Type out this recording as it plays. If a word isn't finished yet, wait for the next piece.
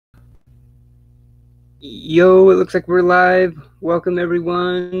Yo, it looks like we're live. Welcome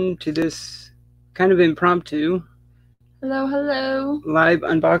everyone to this kind of impromptu Hello. live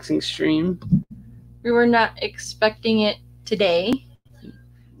unboxing stream. We were not expecting it today.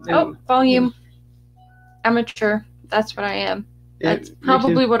 Oh, volume. Amateur. That's what I am. That's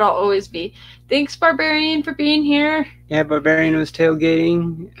probably what I'll always be. Thanks, Barbarian, for being here. Yeah, Barbarian was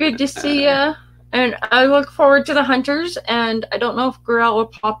tailgating. Good to see ya. And I look forward to the Hunters, and I don't know if Gorell will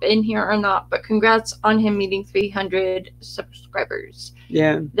pop in here or not, but congrats on him meeting 300 subscribers.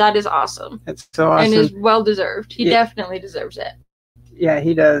 Yeah. That is awesome. That's so awesome. And is well deserved. He definitely deserves it. Yeah,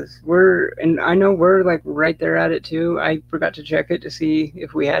 he does. And I know we're like right there at it too. I forgot to check it to see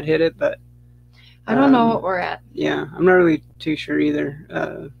if we had hit it, but I don't know what we're at. Yeah, I'm not really too sure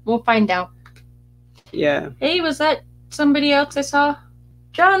either. We'll find out. Yeah. Hey, was that somebody else I saw?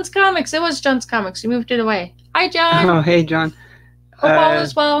 John's Comics. It was John's Comics. We moved it away. Hi, John. Oh, hey, John. Hope all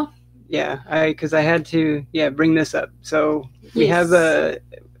is well. Yeah, because I had to bring this up. So we have a.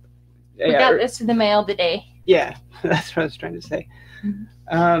 We got this in the mail today. Yeah, that's what I was trying to say.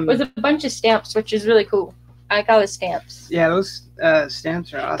 With a bunch of stamps, which is really cool. I like all the stamps. Yeah, those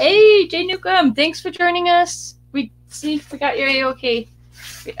stamps are awesome. Hey, J Nukem, thanks for joining us. We got your AOK.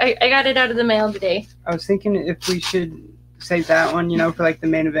 I got it out of the mail today. I was thinking if we should save that one, for like the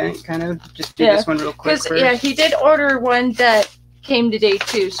main event, kind of. Just do this one real quick first. Yeah, he did order one that came today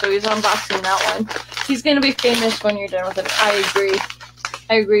too, so he's unboxing that one. He's going to be famous when you're done with it. I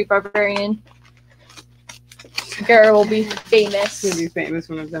agree, Barbarian. Garrett will be famous. He'll be famous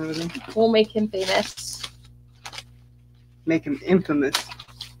when I'm done with him. We'll make him famous. Make him infamous.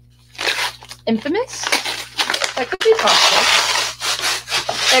 Infamous? That could be possible.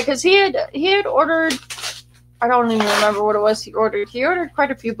 Yeah, because he had ordered, I don't even remember what it was he ordered. He ordered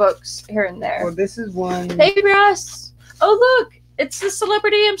quite a few books here and there. Well, this is one. Hey, Ross. Oh, look. It's the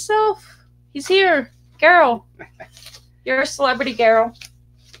celebrity himself. He's here. Garrel. You're a celebrity, Garrel.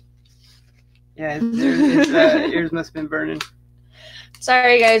 Yeah, his ears must have been burning.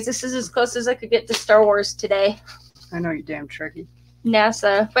 Sorry, guys. This is as close as I could get to Star Wars today. I know, you damn Trekkie.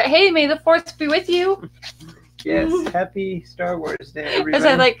 NASA. But hey, may the 4th be with you. Yes, happy Star Wars Day, everybody.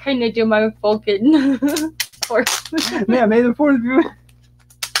 As I kind of do my Vulcan. Yeah, may the 4th be with you.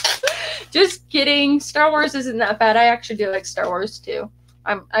 Just kidding. Star Wars isn't that bad. I actually do like Star Wars too.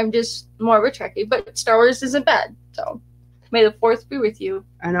 I'm just more of a Trekkie, but Star Wars isn't bad. So may the 4th be with you.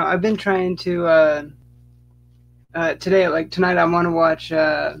 I know. I've been trying to tonight I want to watch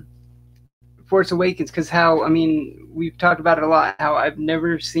Force Awakens because we've talked about it a lot, how I've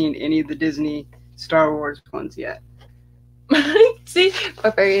never seen any of the Disney Star Wars ones yet. See?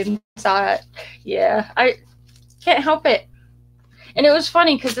 Barbarian saw it. Yeah. I can't help it. And it was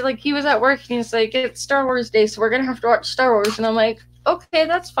funny because he was at work and he's like, it's Star Wars Day, so we're going to have to watch Star Wars. And I'm like, okay,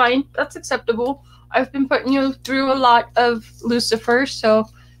 that's fine. That's acceptable. I've been putting you through a lot of Lucifer, so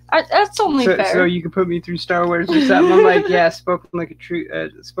that's only fair. So you can put me through Star Wars or something. I'm like, yeah, spoken like a true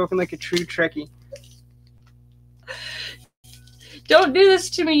Trekkie. Don't do this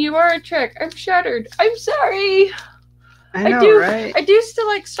to me. You are a Trek. I'm shattered. I'm sorry. I know, right? I do still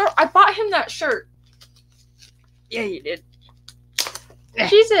like Star. I bought him that shirt. Yeah, you did.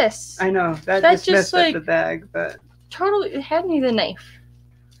 Jesus. I know. That just messed up the bag, but totally hand me the knife.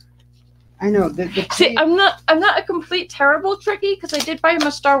 I know. See, I'm not a complete terrible Trekkie because I did buy him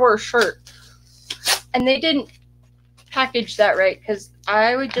a Star Wars shirt, and they didn't package that right because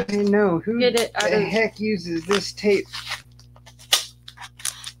I would just get it out the heck uses this tape.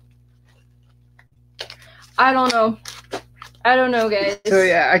 I don't know, guys. So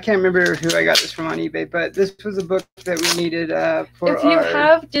yeah, I can't remember who I got this from on eBay, but this was a book that we needed for If you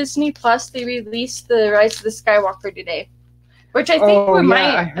have Disney Plus, they released the Rise of the Skywalker today, which I think we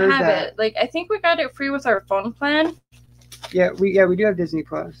might have it. I think we got it free with our phone plan. Yeah, we do have Disney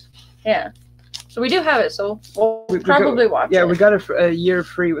Plus. Yeah, so we do have it. So we'll probably watch it. Yeah, we got a year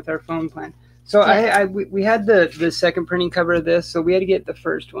free with our phone plan. So yeah. We had the second printing cover of this, so we had to get the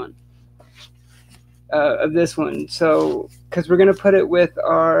first one. Of this one, so because we're gonna put it with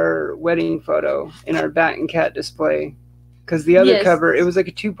our wedding photo in our bat and cat display, because the other cover, it was like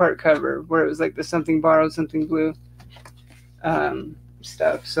a 2-part cover where it was like the something borrowed, something blue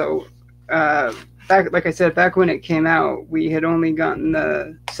stuff. So like I said, back when it came out, we had only gotten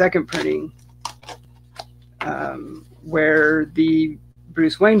the second printing where the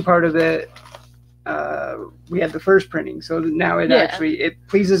Bruce Wayne part of it we had the first printing, so now it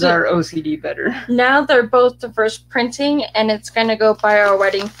pleases our OCD better. Now they're both the first printing, and it's gonna go by our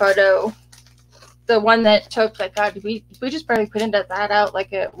wedding photo. The one that took we just barely printed that out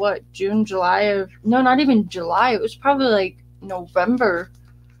June, July of not even July. It was probably November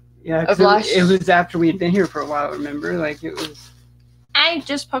Yeah, of because Lush. it was after we had been here for a while, remember? Like, it was... I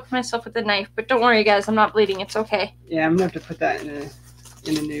just poked myself with a knife, but don't worry, guys. I'm not bleeding. It's okay. Yeah, I'm going to have to put that in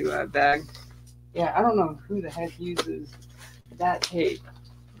a new bag. Yeah, I don't know who the heck uses that tape.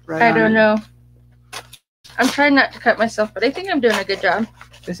 Right. I don't know. I'm trying not to cut myself, but I think I'm doing a good job.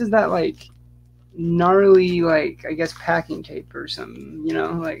 This is that, like, gnarly, like, I guess packing tape or something, you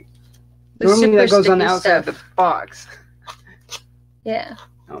know? Like, normally that goes on the outside of the box. Yeah.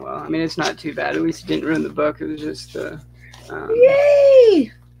 Oh, well, I mean, it's not too bad. At least it didn't ruin the book. It was just,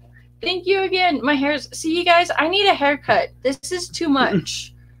 Yay! Thank you again. My hair's... See, you guys, I need a haircut. This is too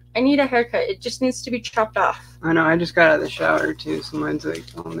much. I need a haircut. It just needs to be chopped off. I know. I just got out of the shower, too, so mine's, like,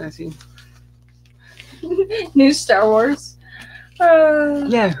 all messy. New Star Wars.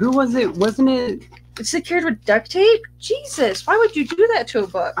 Yeah, who was it? Wasn't it... Secured with duct tape? Jesus, why would you do that to a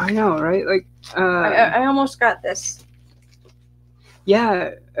book? I know, right? Like, I almost got this.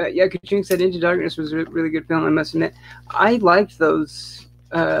 Yeah, Kachunk said Into Darkness was a really good film, I must admit. I liked those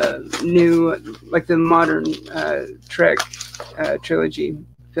new, like the modern Trek trilogy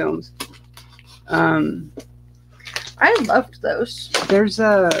films. I loved those. There's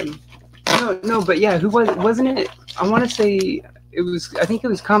no, but yeah, who wasn't it? I want to say it was, I think it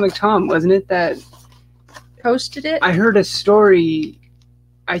was Comic Tom, wasn't it, that posted it? I heard a story,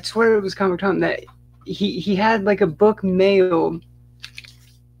 I swear it was Comic Tom, that he had like a book mailed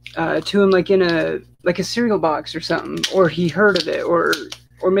to him, like in a cereal box or something, or he heard of it, or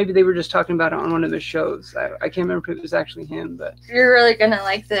maybe they were just talking about it on one of the shows. I can't remember if it was actually him, but you're really gonna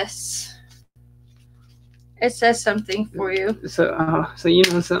like this. It says something for you. So you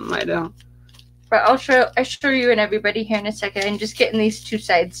know something I don't. But I'll show you and everybody here in a second. I'm just getting these two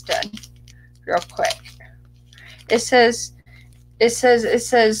sides done real quick. It says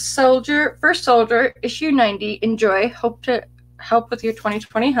Solgr, first Solgr, issue 90. Enjoy. Hope to help with your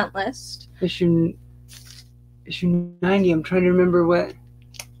 2020 hunt list. Issue 90. I'm trying to remember what.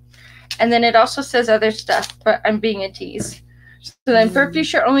 And then it also says other stuff, but I'm being a tease. So then, for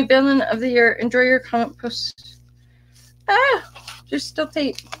future only villain of the year, enjoy your comment post. There's still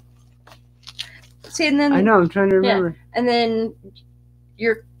tape. See, and then I know, I'm trying to remember. Yeah. And then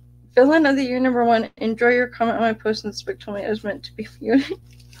your villain of the year #1, enjoy your comment on my post, and this book told me it was meant to be for you.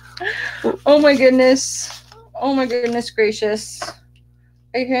 Oh my goodness. Oh my goodness gracious.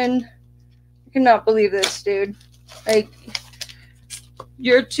 I cannot believe this, dude. Like,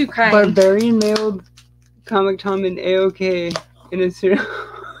 you're too kind. Barbarian mailed Comic Tom and AOK in a serial.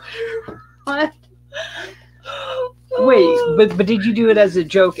 What? Wait, but did you do it as a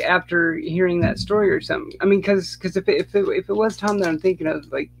joke after hearing that story or something? I mean, because if it was Tom that I'm thinking of,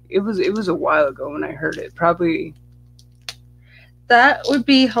 like, it was a while ago when I heard it. Probably. That would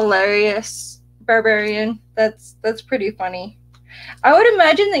be hilarious, Barbarian. That's pretty funny. I would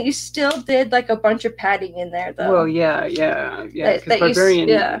imagine that you still did like a bunch of padding in there, though. Well, yeah. Because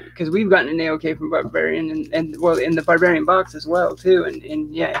Barbarian, because we've gotten an AOK from Barbarian, and well, in the Barbarian box as well too,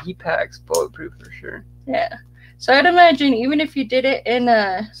 and yeah, he packs bulletproof for sure. Yeah. So I'd imagine even if you did it in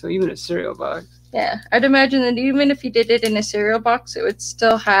a... So even a cereal box. Yeah. I'd imagine that even if you did it in a cereal box, it would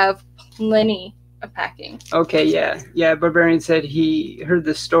still have plenty of packing. Okay, yeah. Yeah, Barbarian said he heard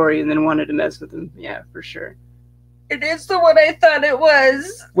the story and then wanted to mess with him. Yeah, for sure. It is the one I thought it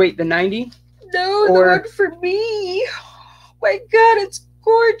was. Wait, the 90? No, the one for me. Oh my God, it's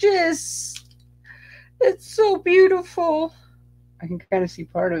gorgeous. It's so beautiful. I can kind of see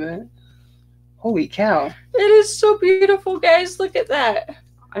part of it. Holy cow. It is so beautiful, guys. Look at that.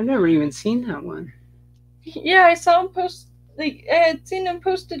 I've never even seen that one. Yeah, I saw him post, like, I had seen him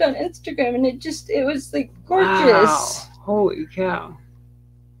posted on Instagram, and it was, like, gorgeous. Wow. Holy cow.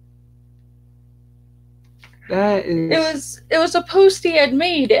 That is... It was a post he had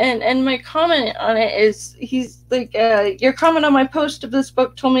made, and my comment on it is, he's, like, your comment on my post of this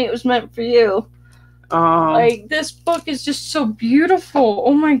book told me it was meant for you. Like, this book is just so beautiful.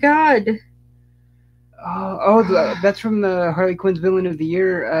 Oh, my God. That's from the Harley Quinn's Villain of the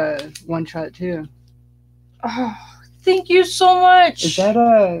Year one shot too. Oh, thank you so much.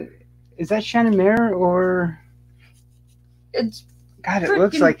 Is that Shannon Mayer or? It's God. It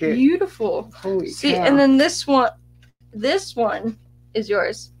looks like it. Beautiful. Holy See, cow. and then this one is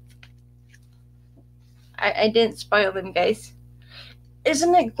yours. I didn't spoil them, guys.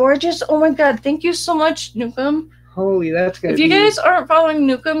 Isn't it gorgeous? Oh my God! Thank you so much, Nukem. Holy, that's good. If you guys aren't following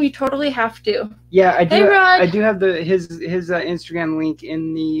Nukem, you totally have to. Yeah, I do. Hey, Rod. I do have his Instagram link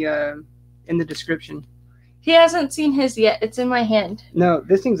in the description. He hasn't seen his yet. It's in my hand. No,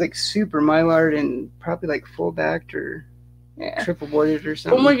 this thing's like super mylar and probably like full backed or triple boarded or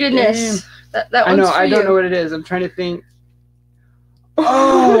something. Oh my goodness, that I one's know. for I don't you. know what it is. I'm trying to think.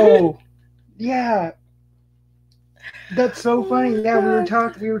 Oh, yeah. That's so funny. Yeah,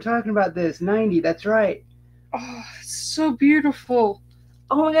 we were talking about this. 90. That's right. Oh, it's so beautiful.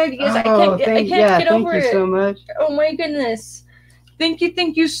 Oh my god, you guys, Oh, I can't get over it. Thank you so much. Oh my goodness. Thank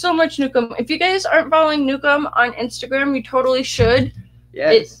you so much, Nukem. If you guys aren't following Nukem on Instagram, you totally should.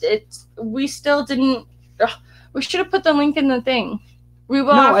 Yes. We still didn't. We should have put the link in the thing. We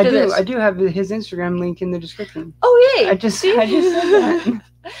will after this. I do have his Instagram link in the description. Oh yay! I just said that.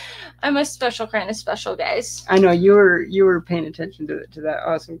 I'm a special kind of special, guys. I know you were paying attention to that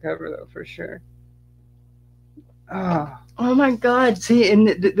awesome cover though, for sure. Oh my god! See, and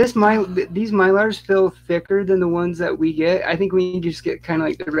these Mylars feel thicker than the ones that we get. I think we just get kind of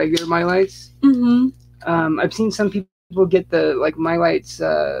like the regular Mylites. I've seen some people get the like Mylites.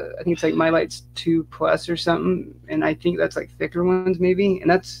 I think it's like Mylites 2 Plus or something, and I think that's like thicker ones maybe, and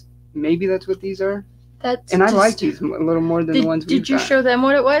that's what these are. I like these a little more than the ones we got. Did you show them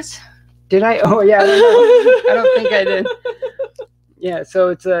what it was? Did I? Oh yeah, I don't think I did. Yeah, so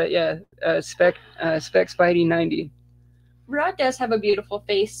it's Spec Spidey 90. Rod does have a beautiful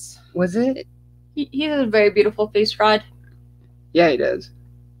face. Was it? He has a very beautiful face, Rod. Yeah, he does.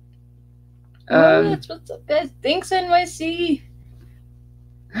 That's what's up, guys. Thanks, NYC.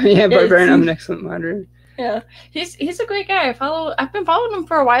 Yeah, Barbarian, I'm an excellent moderator. Yeah, he's a great guy. I've been following him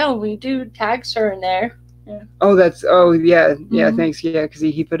for a while. We do tags here and there. Yeah. Oh yeah, thanks. Yeah, because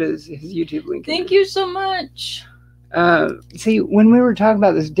he put his YouTube link. Thank you so much. See, when we were talking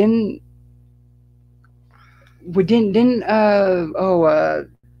about this, didn't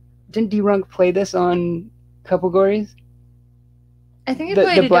D-Runk play this on Couple Gories? I think he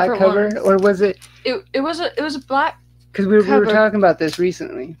played the black cover, one. Or was it? It was a black. Because we were talking about this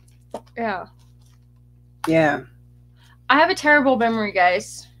recently. Yeah. Yeah. I have a terrible memory,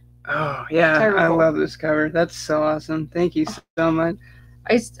 guys. Oh yeah, terrible. I love this cover. That's so awesome. Thank you so much.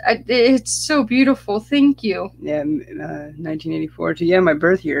 It's so beautiful. Thank you. Yeah, 1984 too. Yeah, my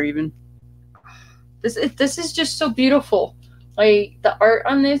birth year even. This is just so beautiful. Like the art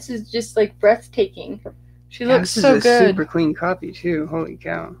on this is just like breathtaking. She looks so good. This is a super clean copy too. Holy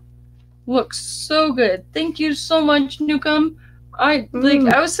cow. Looks so good. Thank you so much, Nukem. I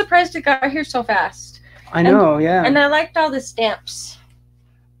was surprised it got here so fast. I know, yeah. And I liked all the stamps.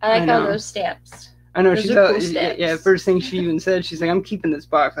 I like all those stamps. I know. Those She's cool stamps. Yeah. First thing she even said, she's like, "I'm keeping this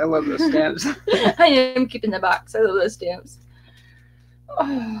box. I love those stamps." I am keeping the box. I love those stamps.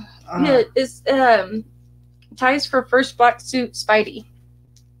 Yeah, it's ties for first black suit Spidey.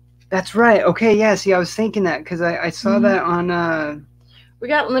 That's right. Okay, yeah. See, I was thinking that because I saw that on. We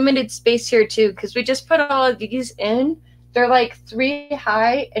got limited space here too because we just put all of these in. They're like 3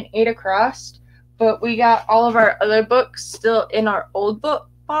 high and 8 across, but we got all of our other books still in our old book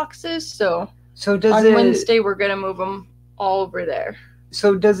boxes. So on Wednesday we're gonna move them all over there.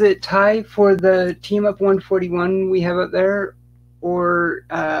 So does it tie for the Team Up 141 we have up there, or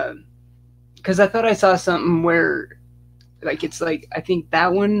because I thought I saw something where like it's like I think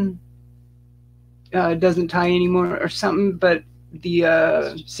that one doesn't tie anymore or something, but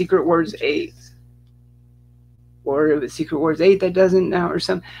the Secret Wars 8 or it was Secret Wars 8 that doesn't now or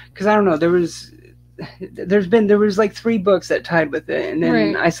something, because I don't know, there was like 3 books that tied with it, and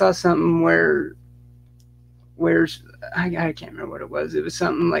then I saw something where I can't remember what it was. It was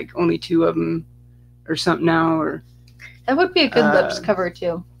something like only 2 of them or something now, or that would be a good lips cover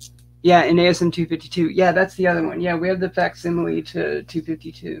too. Yeah, in ASM 252. Yeah, that's the other one. Yeah, we have the facsimile to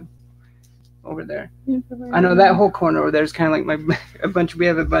 252 over there. I know that whole corner over there is kind of like we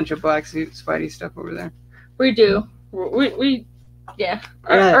have a bunch of black suit Spidey stuff over there. We do. We yeah.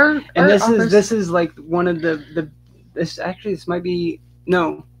 This is like one of this might be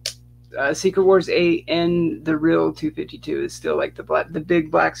Secret Wars 8 and the real 252 is still like the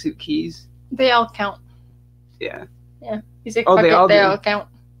big black suit keys. They all count. Yeah. Yeah. He's like, they all count.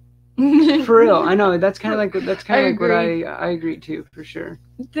 For real, I know. That's kind of like what I agree to, for sure.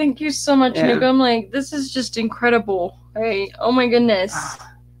 Thank you so much, Nukem. Like, this is just incredible. Right? Oh my goodness.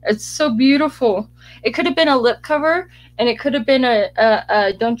 It's so beautiful. It could have been a lip cover, and it could have been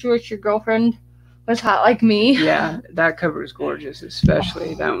a Don't You Wish Your Girlfriend Was Hot Like Me. Yeah, that cover is gorgeous,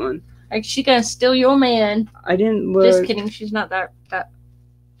 especially that one. Like, she gonna steal your man. I didn't look. Just kidding. She's not that.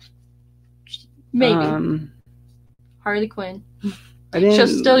 Maybe. Harley Quinn. She'll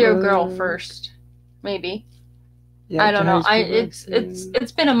steal your girl first. Maybe. Yeah, I don't know.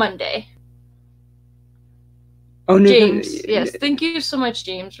 It's been a Monday. Oh, Nukem, James, yes. Thank you so much,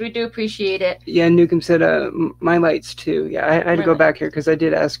 James. We do appreciate it. Yeah, Nukem said my lights too. Yeah, I had to go back here because I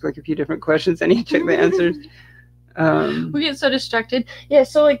did ask like a few different questions. I need to check the answers. We get so distracted. Yeah,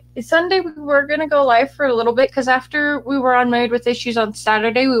 so like Sunday we were gonna go live for a little bit because after we were on Married with Issues on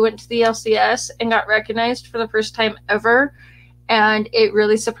Saturday, we went to the LCS and got recognized for the first time ever, and it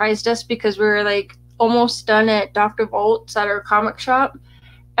really surprised us because we were like almost done at Dr. Volt's at our comic shop,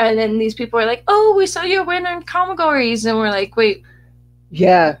 and then these people were like, "Oh, we saw you win in Comigories," and we're like, "Wait."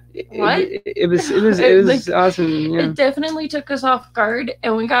 Yeah, What? It was Like, awesome. Yeah. It definitely took us off guard,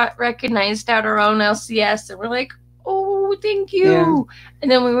 and we got recognized at our own LCS, and we're like, "Oh, thank you!" Yeah. And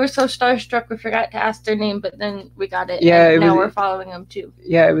then we were so starstruck we forgot to ask their name, but then we got it. Yeah, and now we're following them too.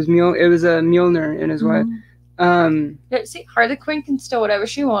 Yeah, it was Mjolnir and his wife. Yeah, see, Harley Quinn can steal whatever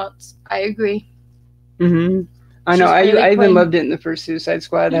she wants. I agree. I know. She's I Harley even Quinn. loved it in the first Suicide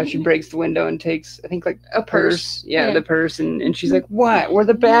Squad how she breaks the window and takes, I think, like A purse. Yeah, the purse, and she's like, "What? We're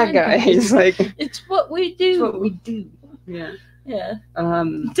the bad guys." Like, it's what we do. It's what we do. Yeah. Yeah.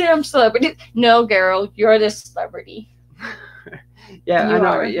 Damn celebrity. No, Geralt, you're the celebrity. Yeah, You I know.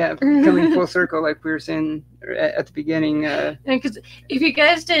 are. Yeah, coming full circle, like we were saying at the beginning. Because if you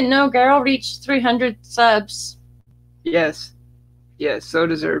guys didn't know, Geralt reached 300 subs. Yes, so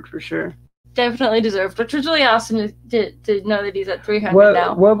deserved for sure. Definitely deserved, which was really awesome to know that he's at 300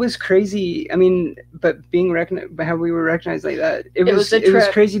 now. What was crazy? I mean, but being recognized, how we were recognized like that, it was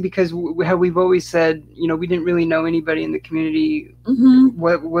crazy because how we've always said, you know, we didn't really know anybody in the community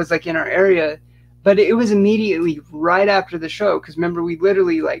what was like in our area, but it was immediately right after the show because remember we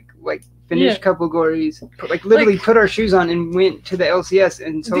literally like finished couple gories, literally put our shoes on and went to the LCS,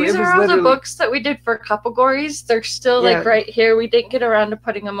 and so these it was are all literally the books that we did for couple gories. They're still like right here. We didn't get around to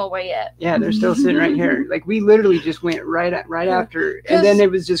putting them away yet. Yeah, they're still sitting right here. Like we literally just went right after, and then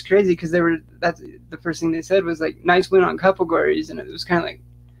it was just crazy because that's the first thing they said was like, "Nice win on couple gories," and it was kind of like,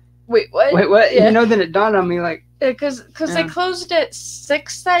 wait, what? Yeah. You know, then it dawned on me like, because they closed at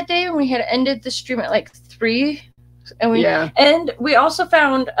 6 that day, and we had ended the stream at like 3. And we also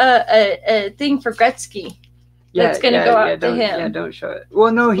found a thing for Gretzky that's gonna go out to him. Yeah, don't show it.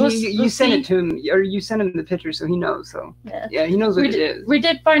 Well, no, you sent it to him, or you sent him the picture, so he knows. So yeah he knows what it is. We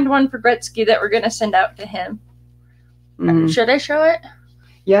did find one for Gretzky that we're gonna send out to him. Should I show it?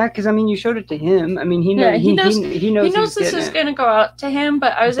 Yeah, because I mean, you showed it to him. I mean, he knows. Yeah, he knows this is gonna go out to him.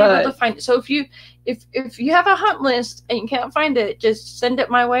 But I was able to find it. So if you have a hunt list and you can't find it, just send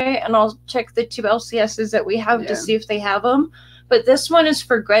it my way, and I'll check the 2 LCSs that we have to see if they have them. But this one is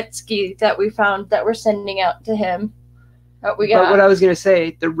for Gretzky that we found that we're sending out to him. But what I was gonna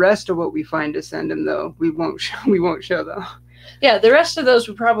say, the rest of what we find to send him though, we won't show though. Yeah, the rest of those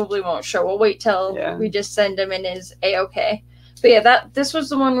we probably won't show. We'll wait till we just send him in his AOK. But yeah, this was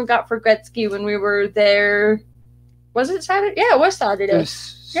the one we got for Gretzky when we were there. Was it Saturday? Yeah, it was Saturday.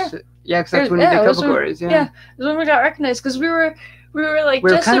 Yeah, because that's when we did couple gories. Yeah, it was when we got recognized because we were like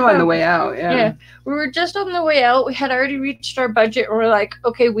we were kind of on the way out. Yeah, we were just on the way out. We had already reached our budget, and we're like,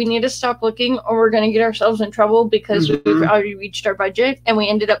 okay, we need to stop looking, or we're gonna get ourselves in trouble because we've already reached our budget. And we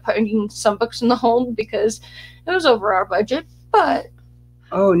ended up putting some books in the hold because it was over our budget. But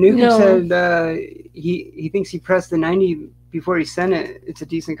Nukem said he thinks he pressed the 90 before he sent it. It's a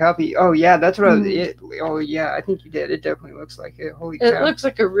decent copy. Oh yeah, that's what oh yeah, I think you did. It definitely looks like it. Holy cow. It looks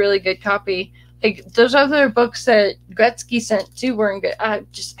like a really good copy. Like those other books that Gretzky sent too weren't good. I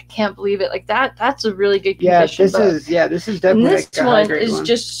can't believe it. Like that's a really good condition. This is definitely and this like one is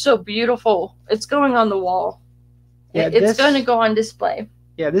just so beautiful. It's going on the wall. Yeah, it's going to go on display.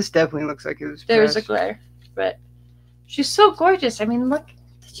 Yeah, this definitely looks like it was There's a glare, but she's so gorgeous. I mean, look,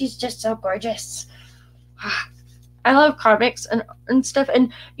 she's just so gorgeous. I love comics and stuff.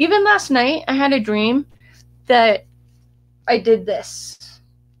 And even last night, I had a dream that I did this.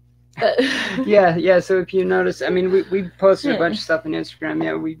 Yeah. So if you notice, I mean, we posted a bunch of stuff on Instagram.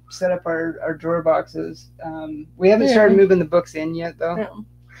 Yeah, we set up our drawer boxes. We haven't started moving the books in yet, though. No.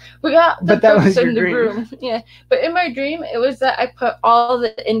 We got the books in the room. Yeah, but in my dream, it was that I put all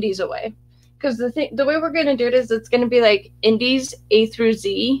the indies away. Because the way we're going to do it is it's going to be like indies A through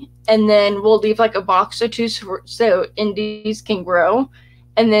Z, and then we'll leave like a box or two so indies can grow.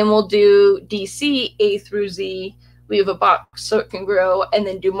 And then we'll do DC A through Z, leave a box so it can grow, and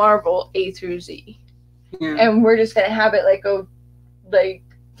then do Marvel A through Z. Yeah. And we're just going to have it like go like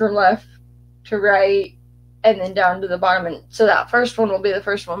from left to right and then down to the bottom. And so that first one will be the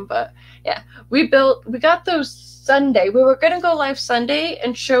first one. But yeah, we got those Sunday. We were going to go live Sunday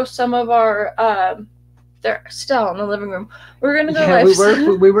and show some of our, they're still in the living room. We're going to go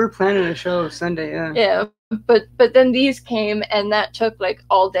live. We were planning a show Sunday, yeah. Yeah, but then these came, and that took like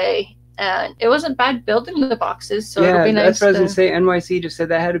all day. And it wasn't bad building the boxes, so it'll be nice. That's what I was going to say. NYC just said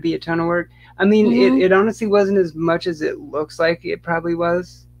that had to be a ton of work. I mean, it honestly wasn't as much as it looks like it probably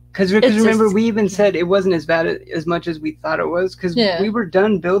was. Because remember, we even said it wasn't as bad as much as we thought it was. Because we were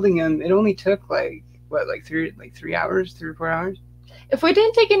done building them. It only took like 3 hours, 3 or 4 hours. If we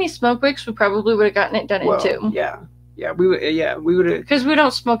didn't take any smoke breaks, we probably would have gotten it done in 2. Yeah, we would have. Because we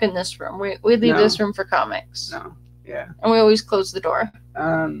don't smoke in this room. We leave this room for comics. No. Yeah. And we always close the door.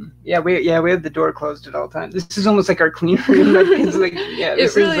 We have the door closed at all times. This is almost like our clean room. This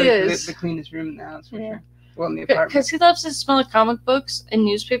it really is the cleanest room in the house for sure. Well, in the apartment. Because he loves to smell of comic books and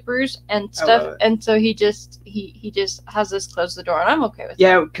newspapers and stuff, and so he just has us close the door, and I'm okay with that.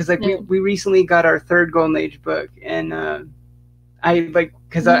 Yeah, because we recently got our 3rd Golden Age book, and I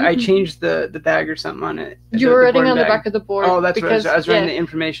changed the bag or something on it. You were writing on the back of the board. Oh, that's because I was writing the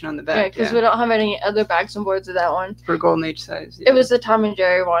information on the back. Yeah, because we don't have any other bags and boards of that one. For Golden Age size. Yeah. It was the Tom and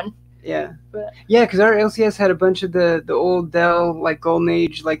Jerry one. Yeah. Yeah, because our LCS had a bunch of the old Dell Golden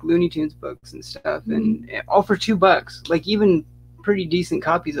Age Looney Tunes books and stuff, and all for $2. Even pretty decent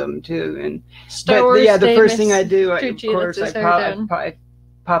copies of them too. And Star Wars. Yeah, the first thing I do, of course, I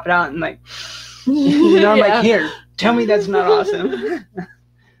pop it out and I'm here. Tell me that's not awesome.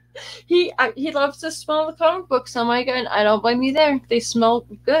 He loves to smell the comic books. I'm like, I don't blame you there. They smell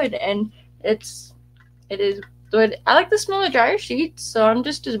good, and it is good. I like the smell of dryer sheets, so I'm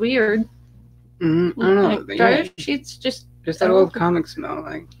just as weird. Mm-hmm. I don't know. Dryer sheets just that old comic smell,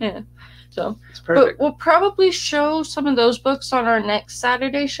 Yeah. So it's perfect. But we'll probably show some of those books on our next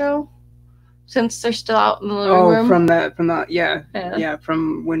Saturday show, since they're still out in the living room. From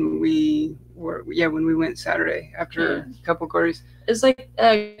when we went Saturday after a couple quarters. It's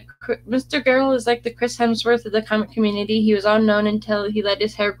Mr. Garrell is like the Chris Hemsworth of the comic community. He was unknown until he let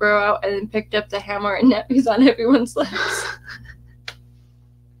his hair grow out and then picked up the hammer, and now he's on everyone's lips.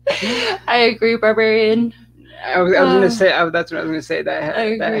 I agree, Barbarian. I was gonna say that's what I was gonna say. That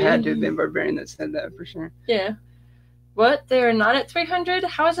had to have been Barbarian that said that for sure. Yeah. What? They are not at 300?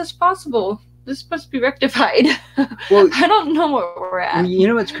 How is this possible? This must be rectified. Well, I don't know where we're at. You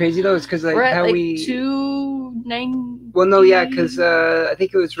know what's crazy though? It's because we're at 290. Well, no, yeah, because I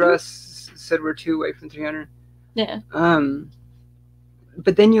think it was Russ said we're 2 away from 300. Yeah.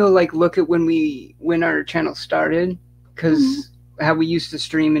 But then you'll look at when our channel started, because how we used to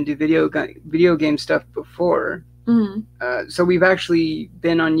stream and do video game stuff before. Mm-hmm. So we've actually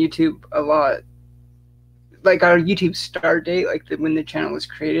been on YouTube a lot. Our YouTube start date, when the channel was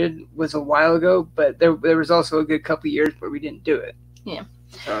created, was a while ago, but there was also a good couple of years where we didn't do it. Yeah.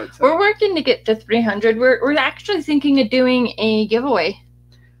 So it's we're working to get to 300. We're actually thinking of doing a giveaway.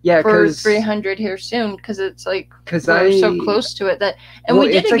 Yeah, for 300 here soon, because it's we're so close to it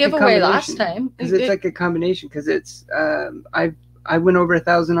we did a giveaway last time. Because it's a combination. Because it's I went over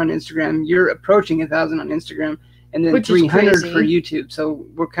 1,000 on Instagram. You're approaching 1,000 on Instagram, and then 300 for YouTube. So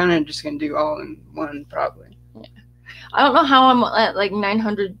we're kind of just gonna do all in one, probably. Yeah. I don't know how I'm at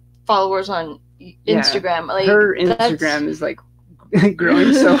 900 followers on Instagram. Her Instagram is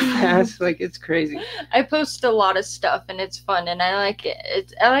growing so fast. It's crazy. I post a lot of stuff, and it's fun, and I like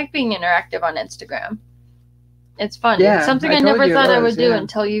it. I like being interactive on Instagram. It's fun. Yeah, it's something I never thought I would do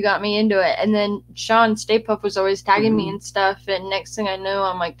until you got me into it. And then Sean Stay Puft was always tagging me and stuff, and next thing I know,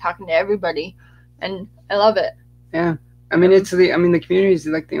 I'm talking to everybody, and I love it. Yeah. I mean, the community is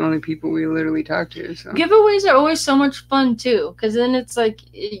the only people we literally talk to. So giveaways are always so much fun too, because then it's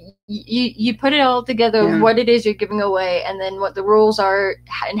you put it all together, what it is you're giving away, and then what the rules are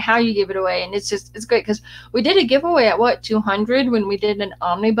and how you give it away, and it's great because we did a giveaway at 200 when we did an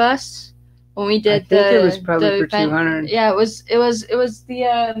omnibus. When we did it was probably for 200. Yeah, it was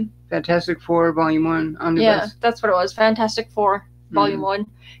the Fantastic Four Volume 1 omnibus. Yeah, that's what it was. Fantastic Four Volume 1.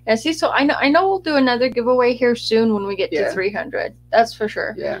 Yeah, see, so I know we'll do another giveaway here soon when we get to 300. That's for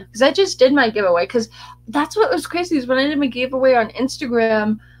sure. Yeah. Because I just did my giveaway. Because that's what was crazy is when I did my giveaway on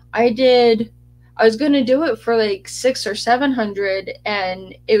Instagram, I was going to do it for 600 or 700,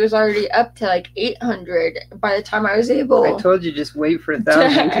 and it was already up to 800 by the time I was able. I told you just wait for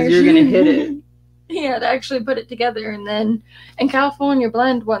 1,000 because you're going to hit it. Yeah, to actually put it together, and California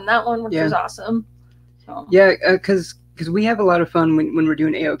Blend won that one, which was awesome. So. Yeah, because we have a lot of fun when we're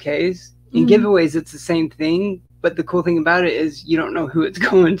doing AOKs. In giveaways, it's the same thing, but the cool thing about it is you don't know who it's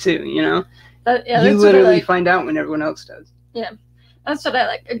going to, you know? You literally find out when everyone else does. Yeah, that's what I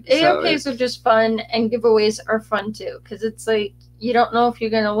like. AOKs are just fun, and giveaways are fun too, because it's you don't know if you're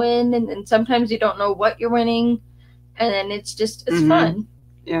going to win, and sometimes you don't know what you're winning, and then it's fun.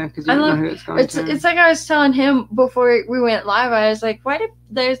 Yeah, because you don't know who it's going to. It's like I was telling him before we went live, I was like, why did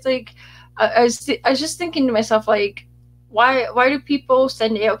there's I was just thinking to myself, why do people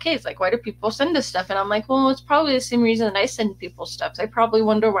send AOKs? Why do people send us stuff? And I'm like, well, it's probably the same reason that I send people stuff. They probably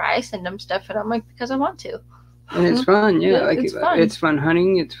wonder why I send them stuff. And I'm like, because I want to. And it's fun, yeah. Like it's fun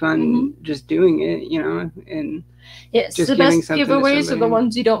hunting. It's fun just doing it, you know, and yes, just the giving best something giveaways to are the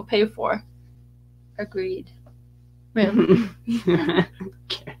ones you don't pay for. Agreed. Yeah.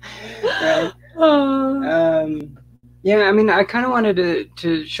 Right. Yeah, I mean, I kind of wanted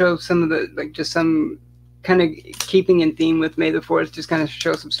to show some of the, like, just some kind of keeping in theme with May the 4th, just kind of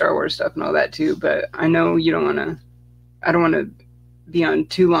show some Star Wars stuff and all that too. But I know you don't want to, I don't want to be on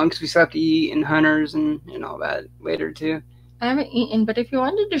too long because we still have to eat and hunters and all that later too. I haven't eaten, but if you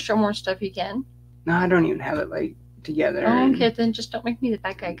wanted to show more stuff, you can. No, I don't even have it like together. Oh, okay, then just don't make me the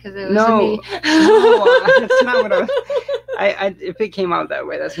bad guy because it was no, me. no, that's not what I was. If it came out that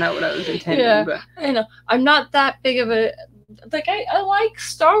way, that's not what I was intending. Yeah, but I know. I'm not that big of a, like, I like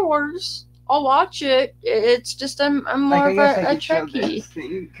Star Wars. I'll watch it. It's just I'm more of a Trekkie.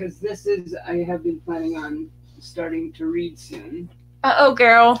 Because this is, I have been planning on starting to read soon. Uh-oh,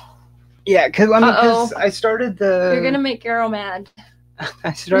 girl. Yeah, because I mean, because I started the. You're gonna make Garrow mad.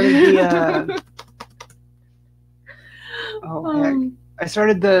 I started the. Heck. I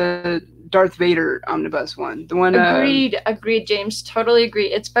started the Darth Vader omnibus one. The one. Agreed, James. Totally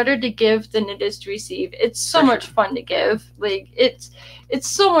agree. It's better to give than it is to receive. It's so much fun to give. Like it's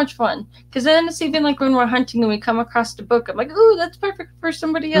so much fun. Because then it's even like when we're hunting and we come across the book, I'm like, ooh, that's perfect for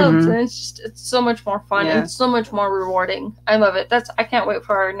somebody else, and it's so much more fun and so much more rewarding. I love it. I can't wait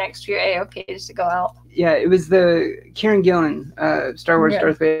for our next few AOKs to go out. Yeah, it was the Kieran Gillen Star Wars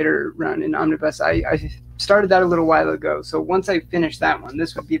Darth Vader run in omnibus. I started that a little while ago, so once I finish that one,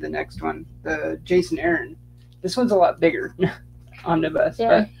 this would be the next one, the Jason Aaron. This one's a lot bigger omnibus.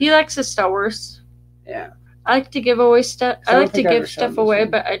 Yeah, he likes his Star Wars. Yeah, I like to give away stuff. I like to give stuff away,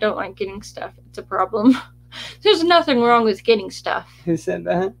 but I don't like getting stuff. It's a problem. There's nothing wrong with getting stuff. Who said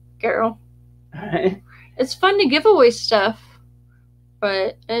that? Girl. All right. It's fun to give away stuff,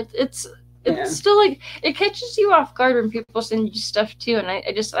 but it's still like it catches you off guard when people send you stuff too, and I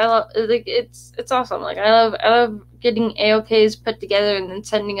love, like, it's awesome. Like I love getting AOKs put together and then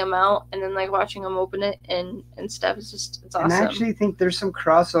sending them out and then like watching them open it and stuff. It's awesome. And I actually think there's some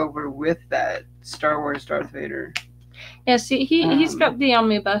crossover with that Star Wars Darth Vader. Yeah, see, he's got the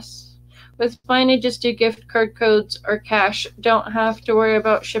omnibus. With mine, I just do gift card codes or cash. Don't have to worry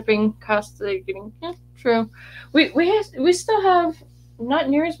about shipping costs that they're getting. Yeah, true. We still have not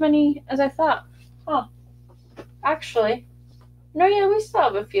near as many as I thought. Huh. Actually. No, yeah, we still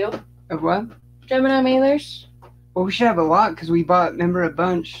have a few. Of what? Gemini mailers. Well, we should have a lot because we bought, remember, a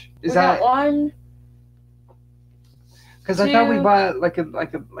bunch. Is that one? Because I thought we bought like a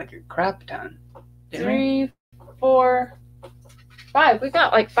crap ton. 3, 4, 5. We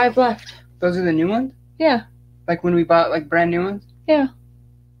got like 5 left. Those are the new ones? Yeah. Like when we bought like brand new ones? Yeah.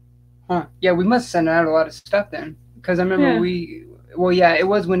 Huh. Yeah, we must send out a lot of stuff then. Because I remember well, yeah, it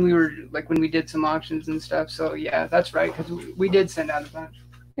was when we were, like, when we did some auctions and stuff. So, yeah, that's right, because we did send out a bunch.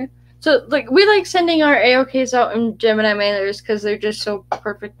 Yeah. So, like, we like sending our AOKs out in Gemini mailers because they're just so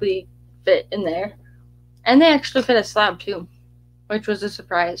perfectly fit in there. And they actually fit a slab, too, which was a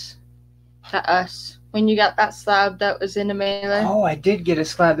surprise to us. When you got that slab that was in a mailer. Oh, I did get a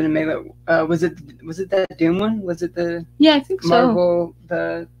slab in a mailer. Was it that Doom one? Was it the I think so. Marvel,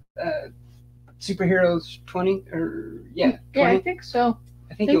 the Superheroes 20 or 20? Yeah, I think so.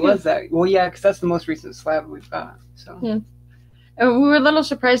 I think it was that. Well, yeah, because that's the most recent slab we've got. So yeah, and we were a little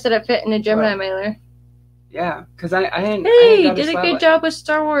surprised that it fit in a Gemini mailer. Yeah, because I hadn't. Hey, you did a good job with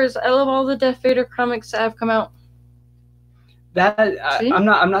Star Wars. I love all the Darth Vader comics that have come out. That I'm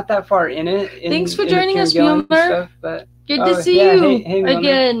not that far in it. Thanks for joining us, Milner. But good to see you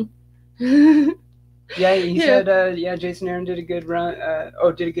again. Yeah, he said, Jason Aaron did a good run.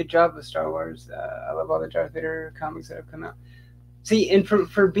 Did a good job with Star Wars. I love all the Darth Vader comics that have come out. See, and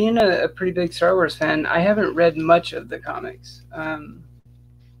for being a pretty big Star Wars fan, I haven't read much of the comics. I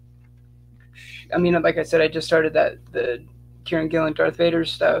mean, like I said, I just started the Kieran Gillen Darth Vader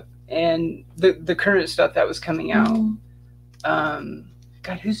stuff, and the current stuff that was coming out.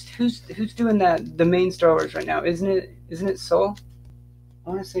 God, who's doing that? The main Star Wars right now, isn't it Soul? I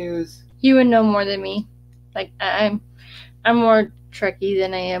want to say it was. You would know more than me. Like I'm more Trekkie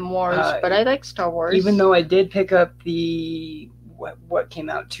than I am Wars, but I like Star Wars. Even though I did pick up the what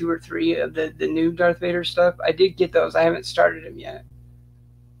came out 2 or 3 of the new Darth Vader stuff, I did get those. I haven't started them yet.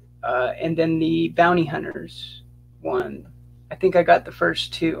 And then the Bounty Hunters one, I think I got the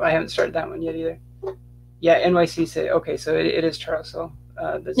first 2. I haven't started that one yet either. Yeah, NYC said okay, so it is Charles Soule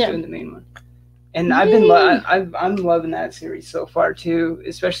that's doing the main one. And I'm loving that series so far too,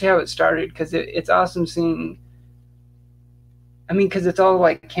 especially how it started, because it's awesome seeing. I mean, because it's all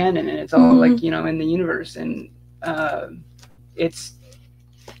like canon and it's all like in the universe, and it's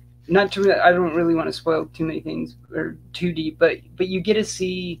not to, I don't really want to spoil too many things or too deep, but you get to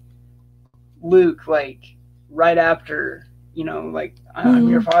see Luke like right after, you know, like I'm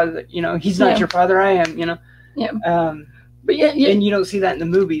your father, you know, he's not your father, I am, you know. Yeah. But and you don't see that in the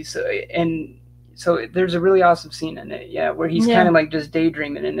movies, so there's a really awesome scene in it, where he's kind of like just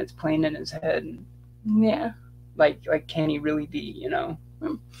daydreaming and it's playing in his head. And, like can he really be, you know?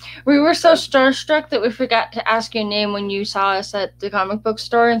 We were so starstruck that we forgot to ask your name when you saw us at the comic book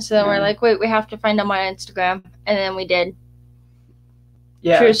store, and so then we're like, wait, we have to find him on Instagram, and then we did.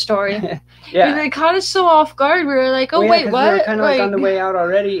 Yeah. True story. They caught us so off guard. We were like, oh, wait, what? We were kind of like on the way out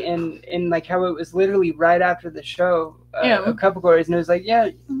already, and like how it was literally right after the show, a couple gories, and it was like,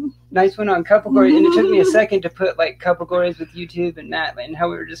 nice one on couple gories, and it took me a second to put like couple gories with YouTube and that, and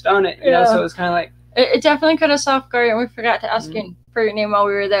how we were just on it, you know, so it was kind of like. It definitely caught us off guard, and we forgot to ask you for your name while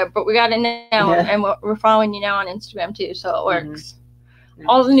we were there, but we got it now, and we're following you now on Instagram too, so it works.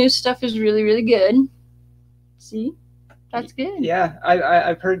 All the new stuff is really, really good. See? That's good. Yeah,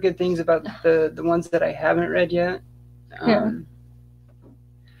 I've heard good things about the ones that I haven't read yet.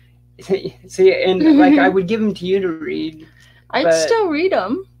 See, and like I would give them to you to read. I'd still read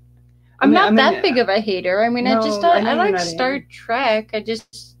them. I'm not that big of a hater. I mean, I like Star Trek.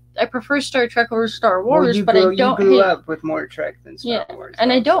 I prefer Star Trek over Star Wars, but I don't. You grew up with more Trek than Star Wars.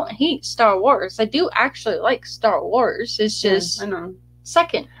 And I don't hate Star Wars. I do actually like Star Wars. It's just I know.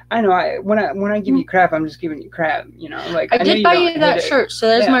 Second. I know. When I give you crap, I'm just giving you crap. You know, like I did buy you that shirt, so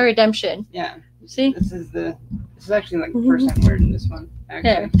there's my redemption. Yeah. See. This is actually like the first time wearing this one.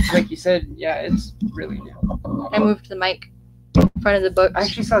 Actually, like you said, it's really new. I moved the mic in front of the books. I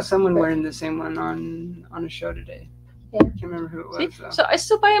actually saw someone wearing the same one on a show today. I can't remember who it was. Though. So I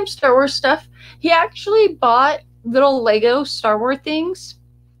still buy him Star Wars stuff. He actually bought little Lego Star Wars things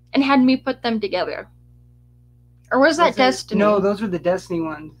and had me put them together. Or was that Destiny? No, those were the Destiny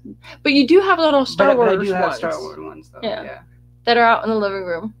ones. But you do have little Star Wars ones. I do have Star Wars ones, though. Yeah. That are out in the living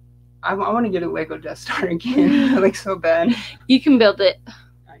room. I want to get a Lego Death Star again, like so bad. You can build it.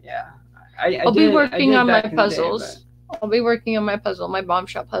 Yeah. I'll be working on my puzzles. I'll be working on my puzzle, my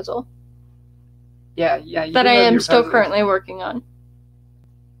bombshell puzzle. Yeah. That I am still currently working on.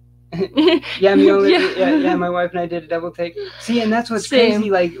 My wife and I did a double take. See, and that's what's crazy.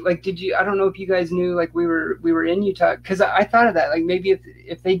 Like, did you? I don't know if you guys knew. Like, we were in Utah, because I thought of that. Like, maybe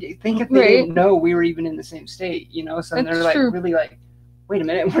if they didn't know we were even in the same state, you know. So they're like really like, wait a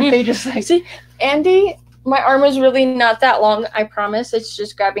minute, weren't they just like? See, Andy, my arm is really not that long. I promise. It's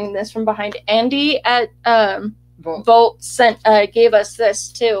just grabbing this from behind. Andy at Volt gave us this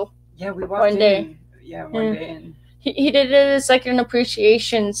too. Yeah, we walked one day. One day. And he did it as like an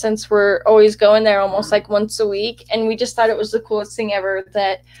appreciation, since we're always going there almost like once a week, and we just thought it was the coolest thing ever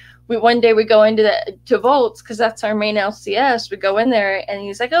that one day we go into to Volts, because that's our main LCS. We go in there and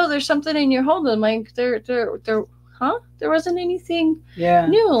he's like, oh, there's something in your hold. I'm like, there wasn't anything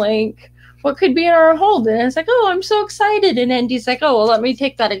new. Like, what could be in our hold? And it's like, oh, I'm so excited. And Andy's like, oh, well, let me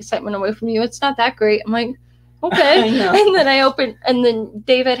take that excitement away from you. It's not that great. I'm like, okay. And then I opened, and then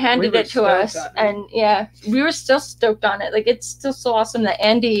David handed it to us, and we were still stoked on it. Like, it's still so awesome that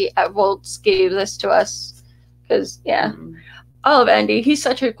Andy at Volts gave this to us, because I love Andy. He's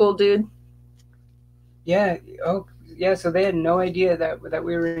such a cool dude. Yeah. Oh, yeah. So they had no idea that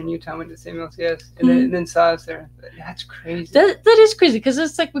we were in Utah, went to the same LCS, and then saw us there. That's crazy. That is crazy, because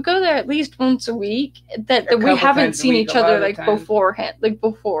it's like we go there at least once a week. That we haven't seen each other like beforehand, like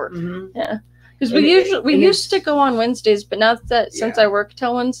before. Mm-hmm. Yeah. Because we used to go on Wednesdays, but now that since I work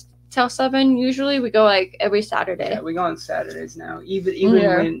till 7, usually we go like every Saturday. Yeah, we go on Saturdays now.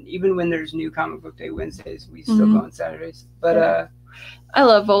 Even when there's new comic book day Wednesdays, we still go on Saturdays. But I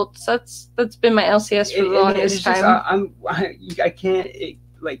love Volts. That's been my LCS for the longest time. I can't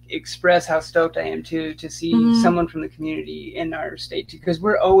express how stoked I am to see someone from the community in our state too, because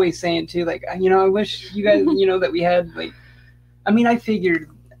we're always saying too, like, I wish you guys that we had like. I mean, I figured.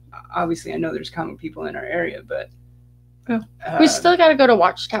 Obviously, I know there's comic people in our area, but we still got to go to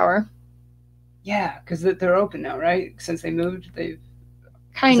Watchtower. Yeah, because they're open now, right? Since they moved, they've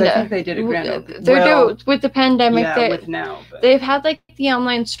kind of. I think they did a grand opening. They're with the pandemic. They've had like the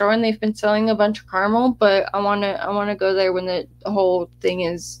online store, and they've been selling a bunch of caramel. But I wanna go there when the whole thing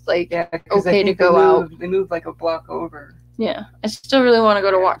is like okay to go out. They moved like a block over. Yeah, I still really want to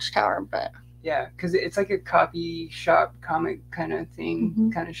go to Watchtower, but. Yeah, because it's like a copy shop comic kind of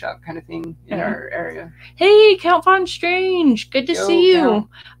thing, kind of shop kind of thing in our area. Hey, Count Von Strange, good to see you. Count.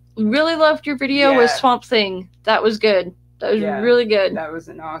 Really loved your video with Swamp Thing. That was good. That was really good. That was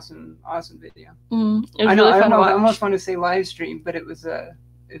an awesome video. It was really fun to watch. I almost want to say live stream, but it was a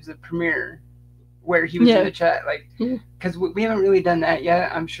premiere where he was in the chat, like, because we haven't really done that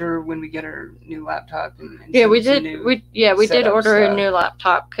yet. I'm sure when we get our new laptop and we did order a new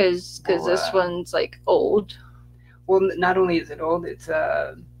laptop because this one's like old. Well, not only is it old, it's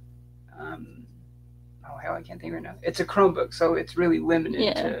oh hell, I can't think right now. It's a Chromebook, so it's really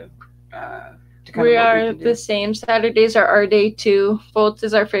limited to we are the same. Saturdays are our day too. Volt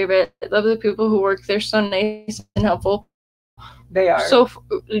is our favorite. I love the people who work there. So nice and helpful. They are. So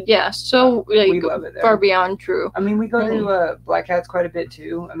like we love it there. Far beyond true. I mean, we go to Black Hats quite a bit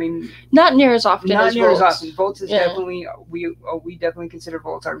too. I mean, not near as often. Not near as often. Volts is definitely we definitely consider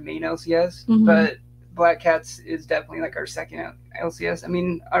Volts our main LCS, but Black Hats is definitely like our second LCS. I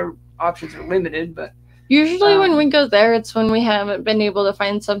mean, our options are limited, but usually when we go there, it's when we haven't been able to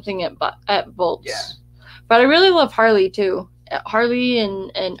find something at Volts. Yeah. But I really love Harley too. Harley and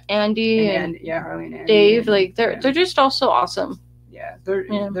Andy and Harley and Andy Dave, like they're just also awesome. Yeah,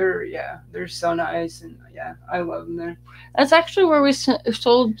 they're so nice, and I love them there. That's actually where we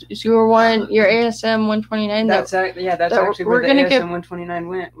sold your ASM 129. That's actually where the ASM 129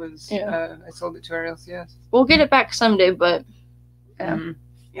 went. I sold it to our LCS. We'll get it back someday, but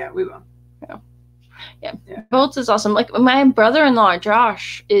yeah, we will. Yeah. Volts is awesome. Like my brother-in-law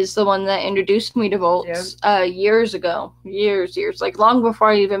Josh is the one that introduced me to Volts years ago. Years, like long before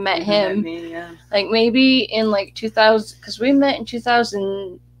I even met him. Like maybe in like 2000, because we met in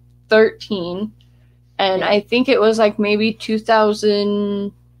 2013, and I think it was like maybe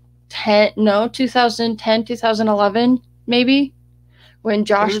 2010, 2011, maybe, when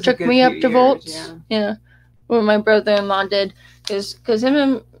Josh took me up to Volts. Yeah, when my brother-in-law did, because him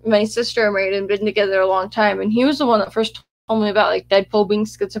and my sister are married and been together a long time, and he was the one that first told me about like Deadpool being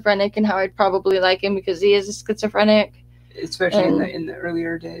schizophrenic and how I'd probably like him because he is a schizophrenic, especially in the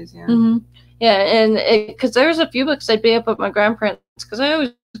earlier days. And because there's a few books I'd be up with my grandparents, because I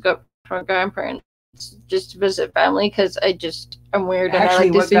always go up to my grandparents just to visit family, because I'm weird and I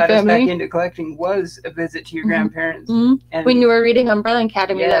like to see family. What got us back into collecting was a visit to your grandparents. And when you were reading Umbrella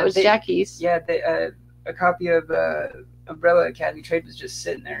Academy, that was Jackie's. Yeah, a copy of Umbrella Academy trade was just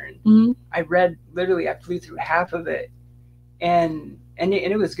sitting there, and I flew through half of it, and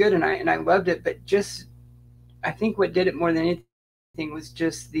it was good, and I loved it, but just I think what did it more than anything was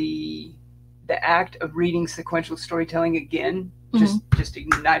just the act of reading sequential storytelling again. Just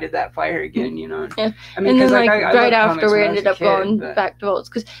ignited that fire again, you know. Yeah. I mean, and then right after we ended up going back to Volts,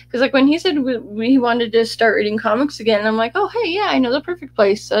 because like when he said we wanted to start reading comics again, I'm like, oh hey, yeah, I know the perfect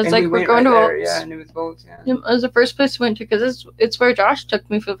place. So I was we're going to Volts. Yeah, and it was Volts. Yeah, it was the first place we went to, because it's where Josh took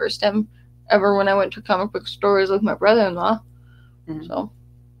me for the first time ever when I went to comic book stores with my brother-in-law. So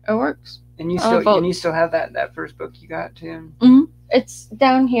it works. And you still have that first book you got too. It's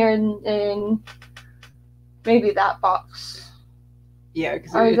down here in maybe that box. Yeah,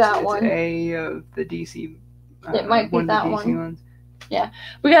 because it's a of the DC. It might be that one. Ones. Yeah,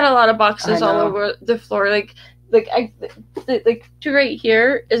 we got a lot of boxes all over the floor. Like to right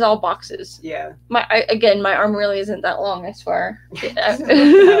here is all boxes. Yeah. My arm really isn't that long, I swear.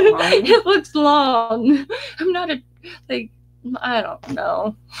 It looks long. I'm not I don't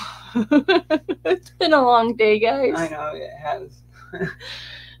know. It's been a long day, guys. I know it has.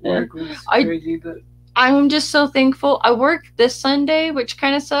 Work was crazy, but I'm just so thankful. I work this Sunday, which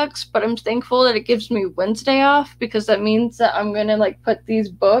kind of sucks, but I'm thankful that it gives me Wednesday off, because that means that I'm going to like put these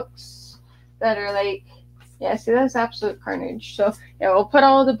books that are like, see, that's absolute carnage. So we'll put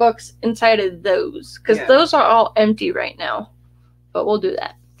all the books inside of those, because those are all empty right now, but we'll do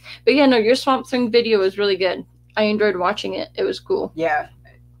that. But your Swamp Thing video was really good. I enjoyed watching it. It was cool. Yeah.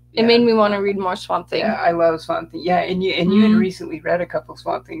 It made me want to read more Swamp Thing. Yeah, I love Swamp Thing. Yeah, and you had recently read a couple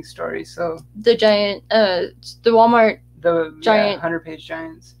Swamp Thing stories, so the giant, the Walmart, the giant 100-page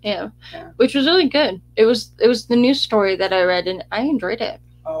giants. Yeah, which was really good. It was the new story that I read, and I enjoyed it.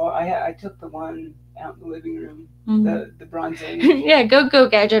 Oh, I took the one out in the living room, the Bronze Age. Go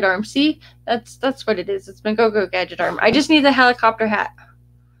Gadget Arm. See, that's what it is. It's been Go Gadget Arm. I just need the helicopter hat.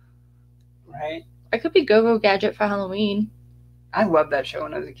 Right. I could be Go Gadget for Halloween. I loved that show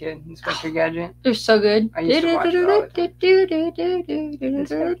when I was a kid, Inspector Gadget. They're so good. I used to watch it all the time.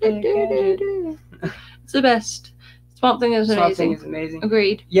 It's the best. Swamp Thing is amazing. Swamp Thing is amazing.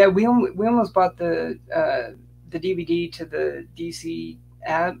 Agreed. Yeah, we almost bought the DVD to the DC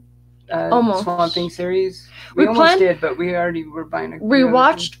app. Swamp Thing series. We almost did, but we already were buying a. We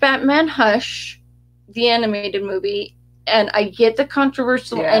watched Batman Hush, the animated movie, and I get the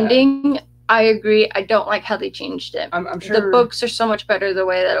controversial ending. I agree. I don't like how they changed it. I'm sure the books are so much better the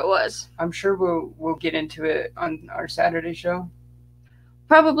way that it was. I'm sure we'll get into it on our Saturday show.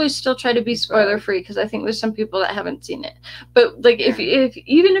 probably still try to be spoiler free because I think there's some people that haven't seen it. But like, if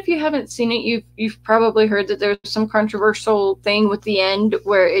even if you haven't seen it, you've probably heard that there's some controversial thing with the end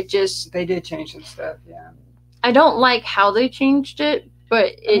where it just they did change some stuff. Yeah, I don't like how they changed it,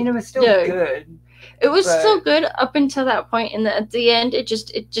 but it was still good. It was still good up until that point, and at the end, it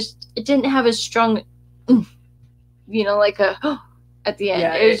didn't have as strong, like a at the end.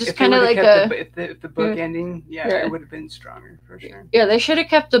 It was just kind of like if the book ending, it would have been stronger for sure. Yeah, they should have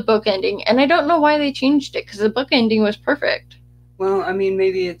kept the book ending, and I don't know why they changed it because the book ending was perfect. Well, I mean,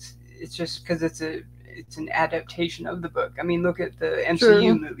 maybe it's just because it's an adaptation of the book. I mean, look at the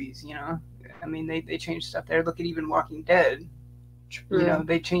MCU movies. I mean, they changed stuff there. Look at even Walking Dead. True.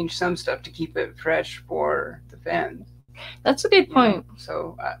 They changed some stuff to keep it fresh for the fans. That's a good point.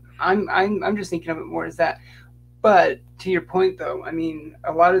 So I'm just thinking of it more as that. But to your point, though, I mean,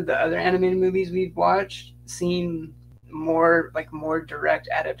 a lot of the other animated movies we've watched seem more direct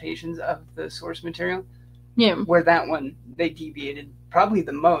adaptations of the source material. Yeah. Where that one, they deviated probably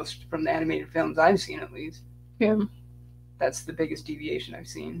the most from the animated films I've seen, at least. Yeah. That's the biggest deviation I've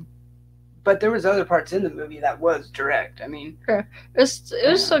seen. But there was other parts in the movie that was direct. I mean, it was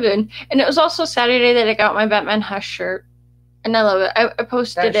so good, and it was also Saturday that I got my Batman Hush shirt, and I love it. I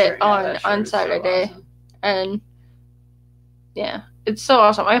posted it on Saturday, so awesome. And yeah, it's so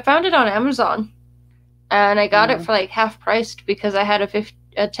awesome. I found it on Amazon, and I got it for like half priced because I had a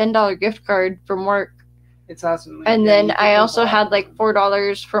 $10 gift card from work. It's awesome. And then I also had like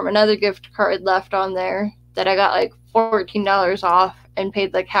 $4 from another gift card left on there that I got like $14 off and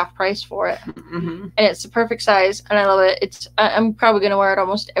paid like half price for it. Mm-hmm. And it's the perfect size, and I love it. I'm probably gonna wear it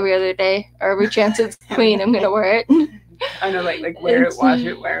almost every other day, or every chance it's clean, I'm gonna wear it. I know, like wear it, wash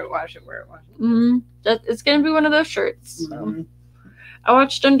it, wear it, wash it, wear it, wash it. Mm-hmm. It's gonna be one of those shirts. Mm-hmm. So. I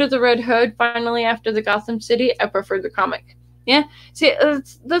watched Under the Red Hood finally after the Gotham City. I preferred the comic. Yeah, see,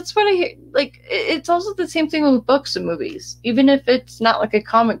 that's what I hear. Like, it's also the same thing with books and movies. Even if it's not like a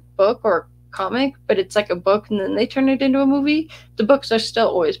comic book or comic, but it's like a book and then they turn it into a movie, the books are still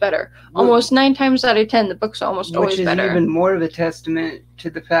always better. Almost 9 times out of 10, the books are almost always better. Which is even more of a testament to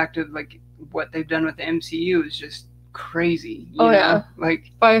the fact of like what they've done with the MCU is just crazy. You know? Yeah, like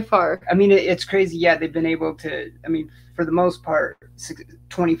by far. I mean, it's crazy. Yeah, they've been able to. I mean, for the most part,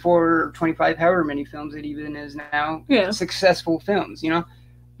 24 or 25, however many films it even is now, successful films.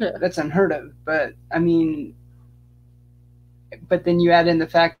 That's unheard of. But I mean. But then you add in the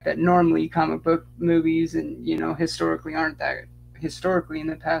fact that normally comic book movies and historically in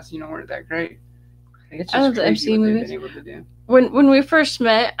the past weren't that great. It's just crazy what they've been able to do. When we first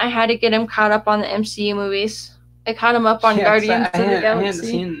met, I had to get him caught up on the MCU movies. I caught him up on Guardians of the Galaxy. I hadn't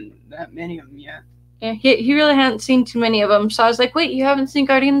seen that many of them yet. Yeah, he really hadn't seen too many of them. So I was like, wait, you haven't seen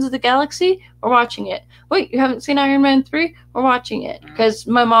Guardians of the Galaxy? We're watching it. Wait, you haven't seen Iron Man 3? We're watching it. Because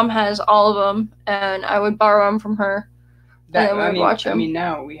my mom has all of them, and I would borrow them from her. Watch them. I mean,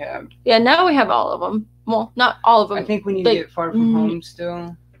 now we have. Yeah, now we have all of them. Well, not all of them. I think we need to get Far From Home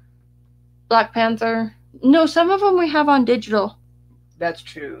still. Black Panther. No, some of them we have on digital. That's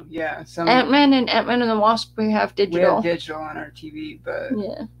true. Yeah. Ant-Man and the Wasp, we have digital. We have digital on our TV, but.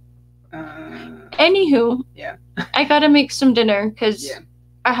 Yeah. Anywho. Yeah. I gotta make some dinner because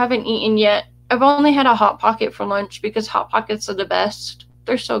I haven't eaten yet. I've only had a Hot Pocket for lunch because Hot Pockets are the best.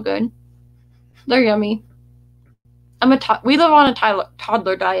 They're so good. They're yummy. We live on a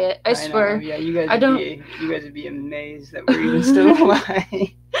toddler diet. I swear. Yeah, you guys would be amazed that we're even still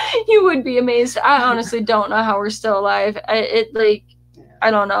alive. You would be amazed. I honestly don't know how we're still alive. I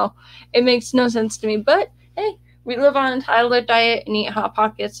don't know. It makes no sense to me. But hey, we live on a toddler diet and eat Hot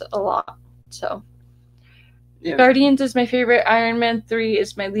Pockets a lot. So, Guardians is my favorite. Iron Man 3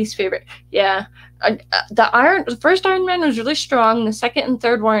 is my least favorite. Yeah. The first Iron Man was really strong. The second and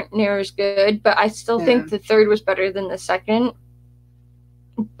third weren't near as good, but I still think the third was better than the second.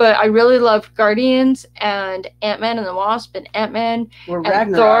 But I really loved Guardians and Ant-Man and the Wasp and Ant-Man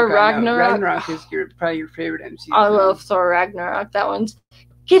and Thor Ragnarok. Ragnarok is probably your favorite MCU. I love Thor Ragnarok. That one's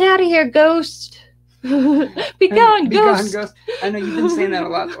get out of here, Ghost. Be gone, Ghost. I know you've been saying that a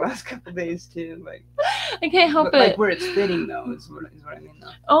lot the last couple of days too. Like I can't help it. Like where it's fitting though is what I mean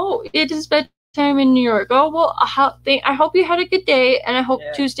though. Oh, it is bedtime in New York. Oh well, I hope you had a good day, and I hope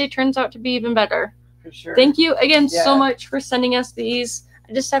Tuesday turns out to be even better. For sure. Thank you again so much for sending us these.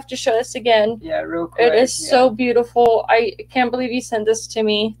 I just have to show this again. Yeah, real quick. It is so beautiful. I can't believe you sent this to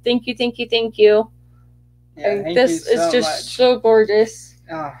me. Thank you, thank you, thank you. Yeah, thank this you so is just much. so gorgeous.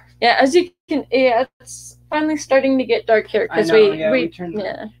 Oh. Yeah, as you can, it's finally starting to get dark here because we turned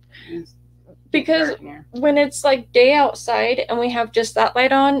because when it's like day outside and we have just that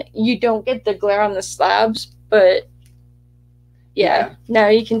light on, you don't get the glare on the slabs, but Yeah. Now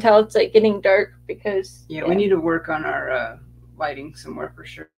you can tell it's like getting dark because. Yeah, we need to work on our lighting somewhere for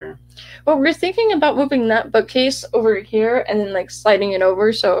sure. Well, we're thinking about moving that bookcase over here and then like sliding it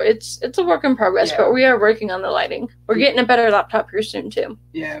over. So it's a work in progress, but we are working on the lighting. We're getting a better laptop here soon too.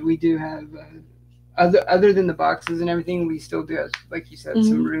 Yeah, we do have other than the boxes and everything, we still do have, like you said,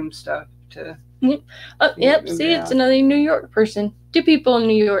 some room stuff to. Oh, yep. See, it's another New York person. 2 people in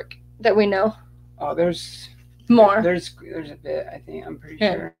New York that we know. Oh, there's more. There's a bit. I think I'm pretty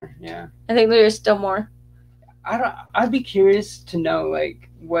sure. Yeah. I think there is still more. I'd be curious to know like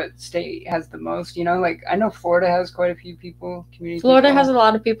what state has the most. You know, like I know Florida has quite a few people. Florida has a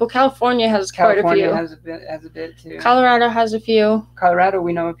lot of people. California has quite a few. California has a bit too. Colorado has a few. Colorado,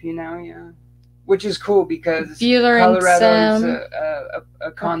 we know a few now. Yeah, which is cool because Bueller Colorado's and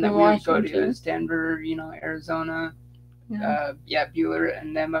a con that we would go to. Is Denver, you know, Arizona. Bueller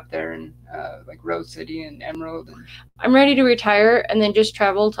and them up there in like Rose City and Emerald. And I'm ready to retire and then just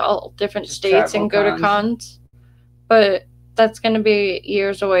travel to all different states and go to cons. But that's going to be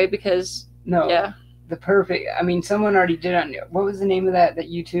years away because the perfect. I mean, someone already did on. What was the name of that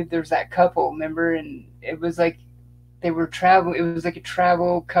YouTube? There was that couple, remember? And it was like they were traveling. It was like a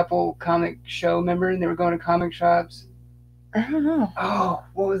travel couple comic show, remember? And they were going to comic shops. I don't know. Oh,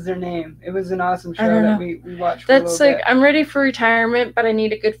 what was their name? It was an awesome show that we watched. That's like bit. I'm ready for retirement, but I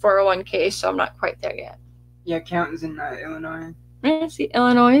need a good 401k, so I'm not quite there yet. Yeah, Canton's in Illinois. Yeah, see,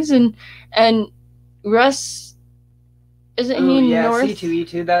 Illinois and Russ. Isn't he north?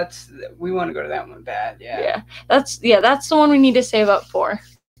 C2E2. We want to go to that one bad. Yeah. That's the one we need to save up for.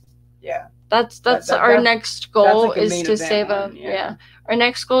 Yeah. That's our next goal is to save up. Yeah. Our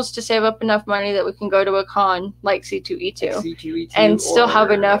next goal is to save up enough money that we can go to a con like C2E2 and still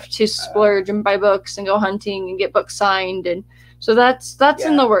have enough to splurge and buy books and go hunting and get books signed, and so that's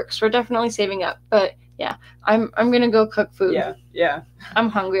in the works. We're definitely saving up, but yeah, I'm gonna go cook food. Yeah. I'm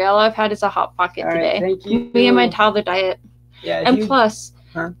hungry. All I've had is a Hot Pocket today. Thank you. Me and my toddler diet. Yeah. And plus,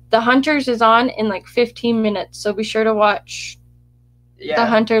 The Hunters is on in like 15 minutes, so be sure to watch The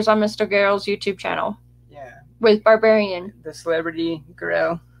Hunters on Mr. Garrel's YouTube channel. Yeah. With Barbarian. The celebrity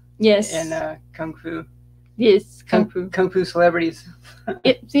Garrel. Yes. And Kung Fu. Yes, Kung Fu. Kung Fu celebrities.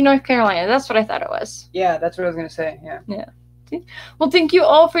 It's in North Carolina. That's what I thought it was. Yeah, that's what I was gonna say. Yeah. Well, thank you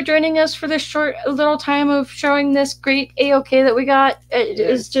all for joining us for this short little time of showing this great AOK that we got. It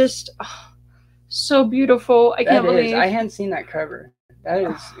is just so beautiful. I can't believe. I hadn't seen that cover. That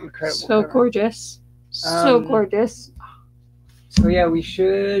is incredible. So gorgeous. So gorgeous. So yeah, we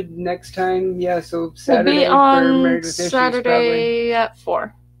should next time. Yeah, so Saturday. We'll be on Saturday at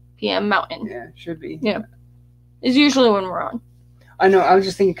 4 p.m. Mountain. Yeah, should be. Yeah, is usually when we're on. I know. I was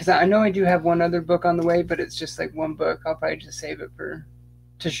just thinking because I know I do have one other book on the way, but it's just like one book. I'll probably just save it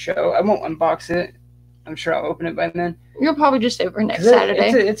to show. I won't unbox it. I'm sure I'll open it by then. You'll probably just save it for next Saturday.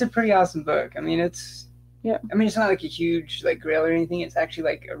 It's a pretty awesome book. I mean, it's it's not like a huge like grail or anything. It's actually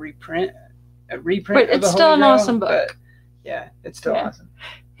like a reprint. But it's still an awesome book. But yeah, it's still awesome.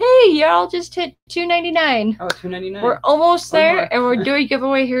 Hey, y'all just hit $2.99. Oh, $2.99. We're almost there, and we're doing a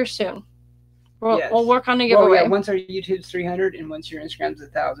giveaway here soon. We'll work on a giveaway. Well, yeah, once our YouTube's 300 and once your Instagram's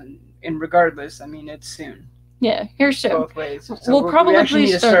 1,000. And regardless, I mean, it's soon. Yeah, here soon. Both ways. So we'll probably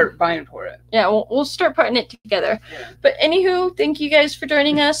need to start buying for it. Yeah, we'll start putting it together. Yeah. But anywho, thank you guys for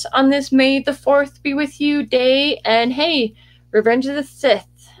joining us on this May the 4th be with you day. And hey, Revenge of the 5th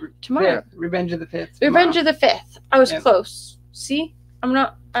tomorrow. Revenge of the 5th. Revenge of the 5th. I was close. See? I'm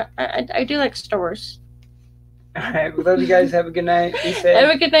not. I do like Star Wars. All right. We love you guys. Have a good night. Be safe. Have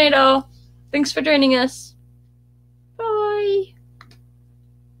a good night, all. Thanks for joining us. Bye.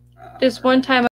 This one time.